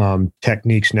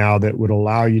techniques now that would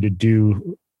allow you to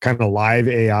do kind of live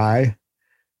AI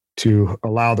to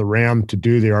allow the ram to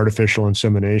do the artificial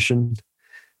insemination.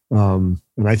 And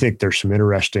I think there's some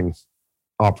interesting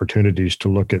opportunities to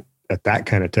look at at that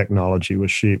kind of technology with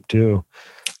sheep too.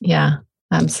 Yeah,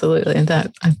 absolutely. And I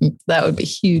think that would be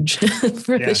huge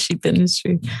for the sheep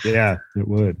industry. Yeah, it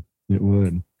would. It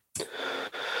would.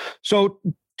 So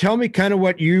tell me kind of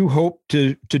what you hope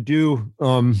to do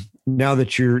now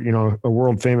that you're, a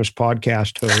world famous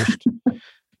podcast host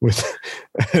with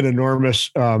an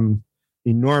enormous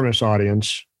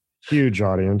audience, huge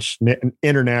audience,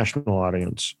 international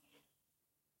audience.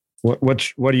 What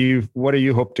do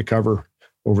you hope to cover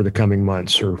over the coming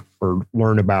months or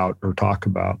learn about or talk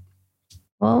about?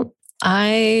 Well,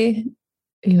 I've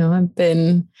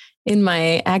been in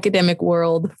my academic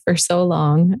world for so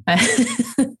long.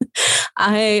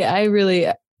 I really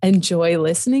enjoy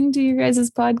listening to your guys'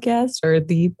 podcast or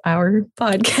our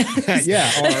podcast.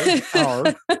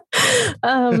 our.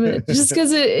 Just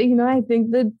because I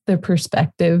think that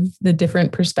the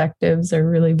different perspectives are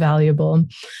really valuable.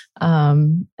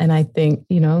 And I think,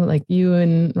 like you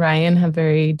and Ryan have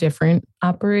very different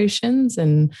operations,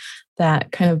 and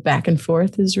that kind of back and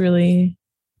forth is really,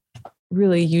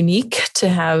 really unique to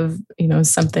have,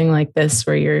 something like this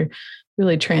where you're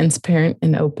really transparent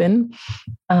and open.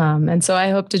 And so I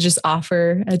hope to just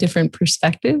offer a different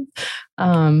perspective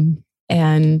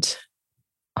and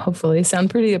hopefully sound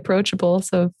pretty approachable.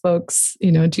 So if folks,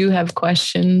 do have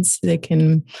questions, they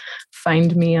can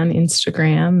find me on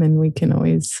Instagram and we can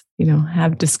always,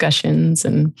 have discussions.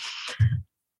 And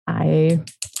I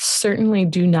certainly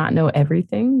do not know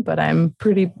everything, but I'm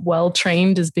pretty well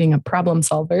trained as being a problem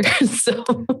solver. So,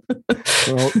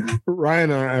 well,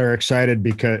 Ryan and I are excited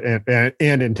because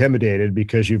and intimidated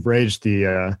because you've raised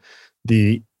the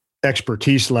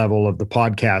expertise level of the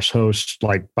podcast hosts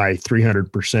like by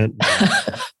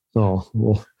 300%.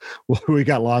 So we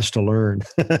got lots to learn.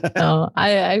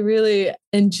 I really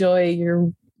enjoy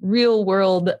your real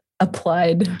world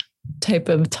applied type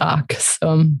of talk.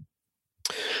 So.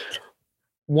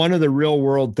 One of the real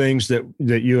world things that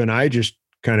you and I just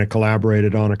kind of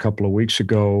collaborated on a couple of weeks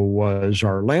ago was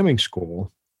our lambing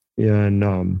school,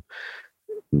 and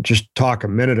just talk a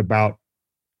minute about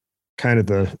kind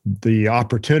of the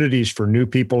opportunities for new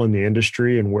people in the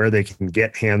industry and where they can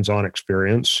get hands-on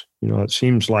experience. It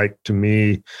seems like to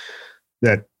me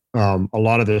that a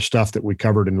lot of the stuff that we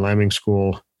covered in lambing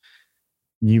school,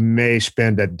 you may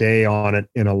spend a day on it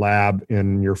in a lab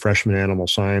in your freshman animal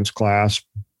science class,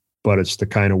 but it's the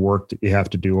kind of work that you have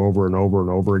to do over and over and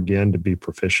over again to be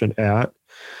proficient at.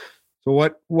 So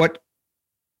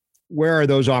where are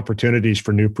those opportunities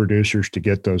for new producers to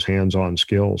get those hands-on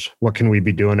skills? What can we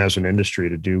be doing as an industry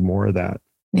to do more of that?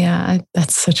 Yeah,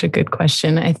 that's such a good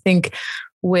question. I think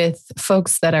with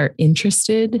folks that are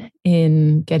interested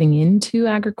in getting into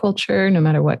agriculture, no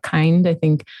matter what kind, I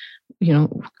think,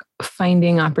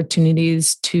 finding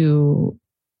opportunities to,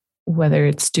 whether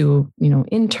it's to,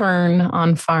 intern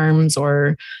on farms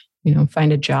or,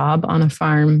 find a job on a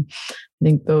farm. I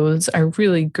think those are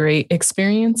really great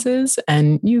experiences,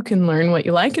 and you can learn what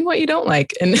you like and what you don't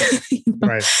like. And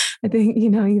right. I think,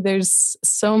 there's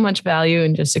so much value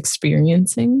in just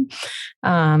experiencing.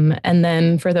 And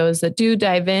then for those that do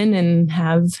dive in and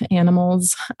have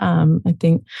animals, I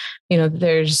think,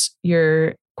 there's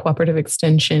your cooperative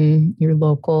extension, your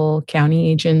local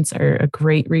county agents are a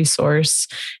great resource.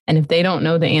 And if they don't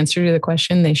know the answer to the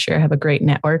question, they sure have a great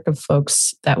network of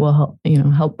folks that will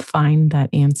help find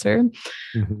that answer.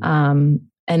 Mm-hmm.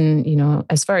 And,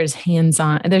 as far as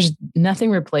hands-on, there's nothing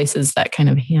replaces that kind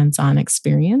of hands-on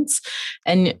experience.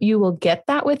 And you will get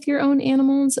that with your own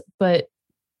animals, but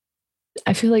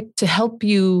I feel like to help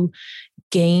you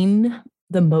gain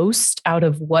the most out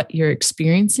of what you're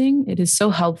experiencing, it is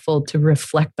so helpful to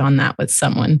reflect on that with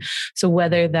someone. So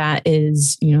whether that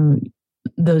is,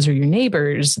 those are your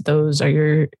neighbors, those are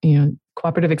your,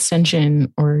 cooperative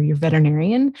extension or your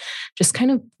veterinarian, just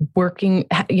kind of working,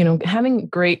 having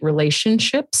great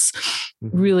relationships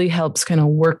really helps kind of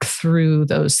work through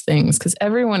those things, because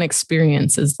everyone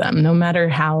experiences them, no matter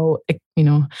how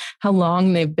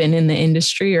long they've been in the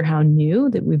industry or how new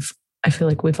that I feel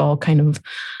like we've all kind of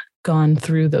gone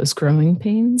through those growing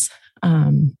pains.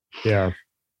 Yeah.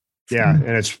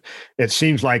 And it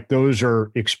seems like those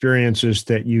are experiences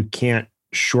that you can't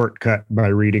shortcut by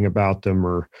reading about them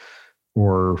or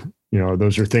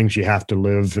those are things you have to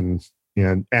live and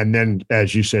then,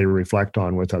 as you say, reflect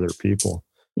on with other people.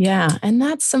 Yeah. And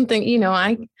that's something,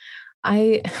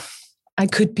 I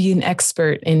could be an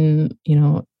expert in,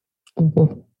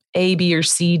 A, B, or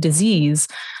C disease,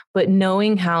 but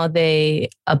knowing how they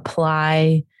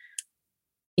apply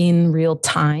in real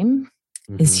time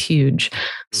is huge.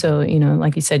 So,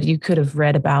 like you said, you could have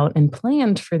read about and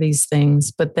planned for these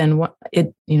things, but then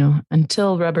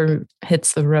until rubber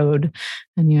hits the road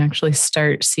and you actually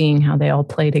start seeing how they all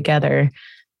play together,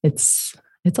 it's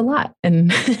a lot,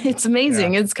 and it's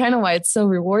amazing. Yeah. It's kind of why it's so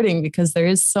rewarding, because there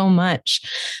is so much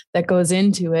that goes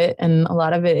into it, and a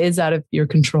lot of it is out of your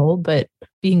control, but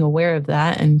being aware of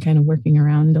that and kind of working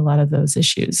around a lot of those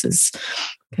issues is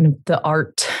kind of the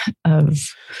art of.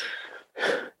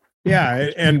 Yeah.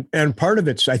 And part of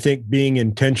it's, I think, being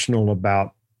intentional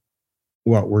about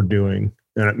what we're doing.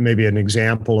 And maybe an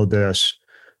example of this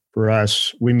for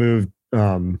us, we moved,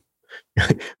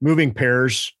 moving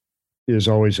pairs is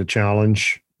always a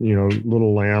challenge.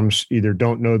 Little lambs either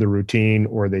don't know the routine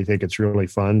or they think it's really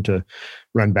fun to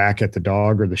run back at the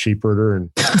dog or the sheep herder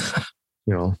and,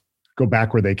 go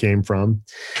back where they came from.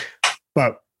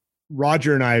 But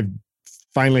Roger and I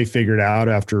finally figured out,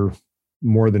 after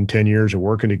more than 10 years of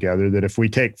working together, that if we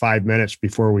take 5 minutes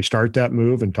before we start that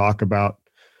move and talk about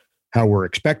how we're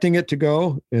expecting it to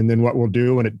go, and then what we'll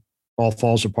do when it all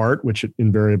falls apart, which it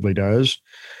invariably does.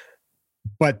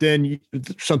 But then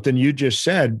something you just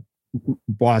said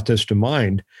brought this to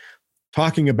mind,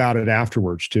 talking about it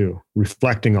afterwards too,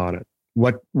 reflecting on it.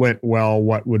 What went well?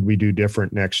 What would we do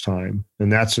different next time?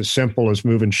 And that's as simple as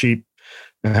moving sheep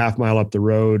a half mile up the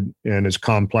road, and as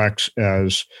complex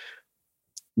as,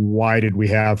 why did we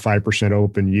have 5%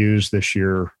 open ewes this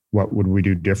year? What would we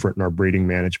do different in our breeding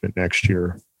management next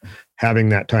year? Having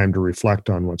that time to reflect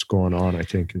on what's going on, I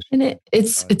think, is. And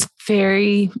it's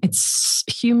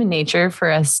human nature for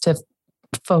us to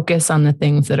focus on the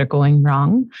things that are going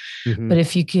wrong. Mm-hmm. But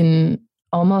if you can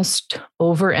almost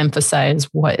overemphasize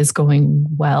what is going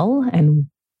well and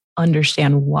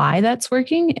understand why that's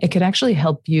working, it could actually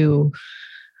help you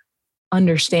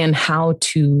understand how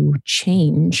to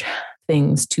change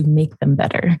things to make them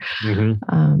better.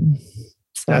 Mm-hmm.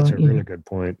 That's a really good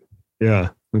point.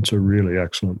 Yeah, that's a really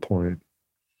excellent point.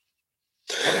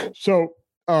 So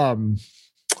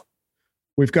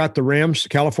we've got the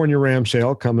California Ram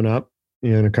sale coming up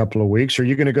in a couple of weeks. Are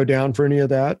you going to go down for any of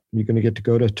that? Are you going to get to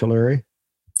go to Tulare?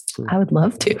 I would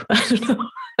love to. I don't know.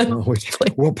 I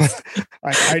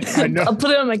know. I'll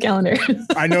put it on my calendar.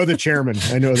 I know the chairman.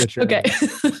 Okay.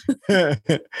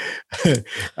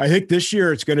 I think this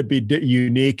year it's going to be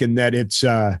unique in that it's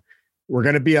we're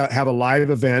going to have a live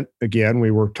event again.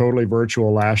 We were totally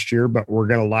virtual last year, but we're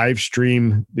going to live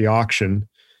stream the auction.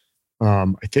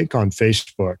 I think on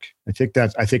Facebook. I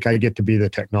think I get to be the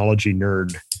technology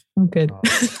nerd. Oh, good.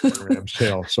 Ram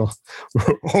sale. So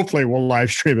hopefully we'll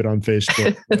live stream it on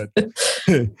Facebook.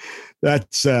 But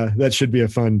that should be a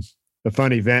fun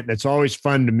event. And it's always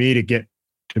fun to me to get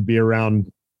to be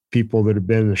around people that have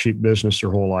been in the sheep business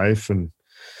their whole life and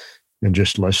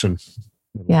just listen.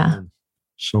 Yeah. Learn.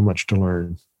 So much to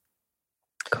learn.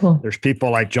 Cool. There's people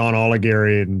like John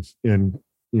Oligary and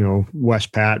Wes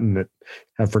Patton that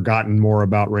have forgotten more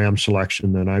about ram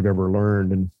selection than I've ever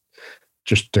learned, and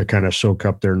just to kind of soak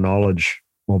up their knowledge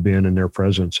while being in their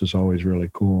presence is always really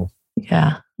cool.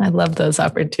 Yeah, I love those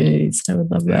opportunities. I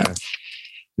would love that.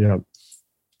 Yeah.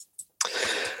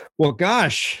 Well,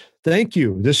 gosh, thank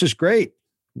you. This is great.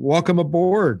 Welcome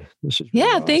aboard. This is really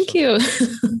awesome. Thank you.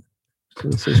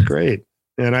 This is great.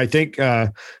 And I think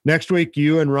next week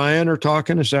you and Ryan are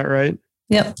talking. Is that right?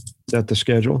 Yep. Is that the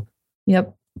schedule?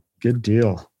 Yep. Good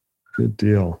deal.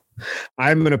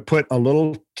 I'm going to put a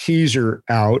little teaser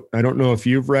out. I don't know if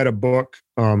you've read a book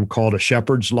called A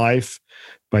Shepherd's Life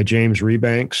by James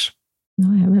Rebanks.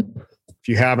 No, I haven't. If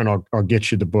you haven't, I'll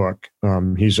get you the book.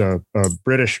 He's a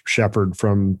British shepherd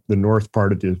from the north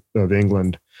part of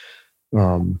England.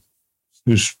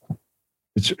 He's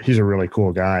a really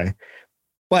cool guy.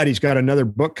 But he's got another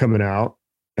book coming out,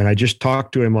 and I just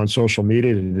talked to him on social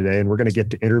media today, and we're going to get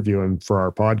to interview him for our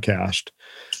podcast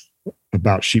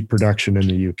about sheep production in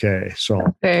the UK.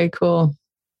 So very cool.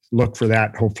 Look for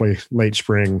that. Hopefully late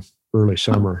spring, early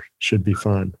summer. Should be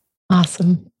fun.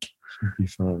 Awesome. Should be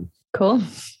fun. Cool.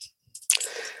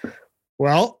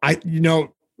 Well,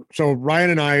 so Ryan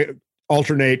and I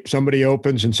alternate. Somebody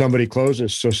opens and somebody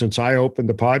closes. So since I opened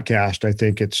the podcast, I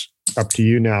think it's up to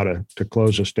you now to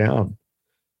close us down.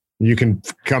 You can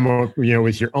come up,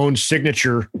 with your own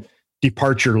signature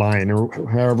departure line or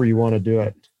however you want to do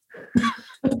it.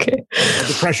 Okay.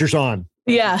 The pressure's on.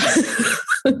 Yeah.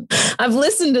 I've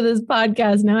listened to this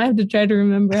podcast. Now I have to try to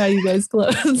remember how you guys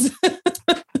close.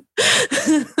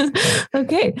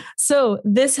 Okay. So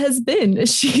this has been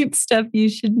Sheep Stuff You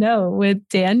Should Know with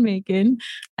Dan Macon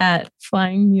at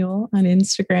Flying Mule on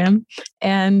Instagram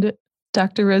and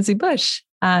Dr. Rosie Bush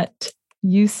at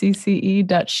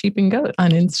ucce.sheepandgoat on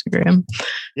Instagram.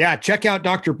 Yeah, check out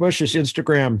Dr. Bush's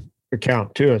Instagram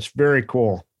account too. It's very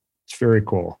cool. It's very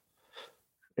cool.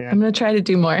 And I'm going to try to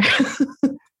do more.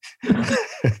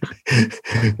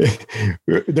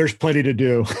 There's plenty to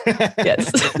do.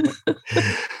 Yes.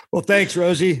 Well, thanks,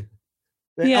 Rosie.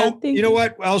 Yeah, you know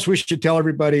what else we should tell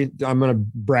everybody? I'm going to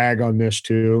brag on this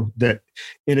too, that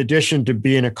in addition to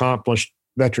being an accomplished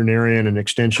veterinarian and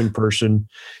extension person,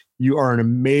 you are an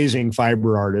amazing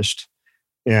fiber artist.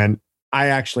 And I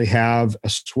actually have a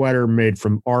sweater made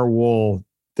from our wool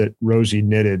that Rosie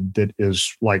knitted that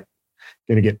is like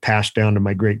going to get passed down to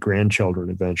my great grandchildren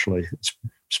eventually. It's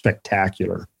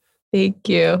spectacular. Thank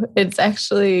you. It's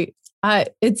actually,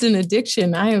 it's an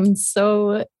addiction. I am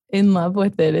so in love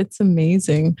with it. It's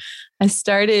amazing. I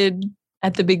started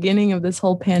at the beginning of this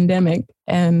whole pandemic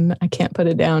and I can't put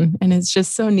it down. And it's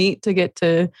just so neat to get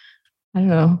to, I don't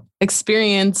know,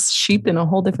 experience sheep in a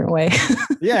whole different way.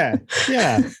 Yeah.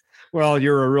 Well,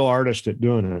 you're a real artist at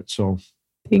doing it. So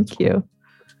thank you.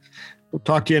 We'll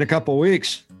talk to you in a couple of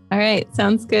weeks. All right.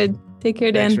 Sounds good. Take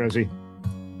care, Dan. Thanks, Rosie.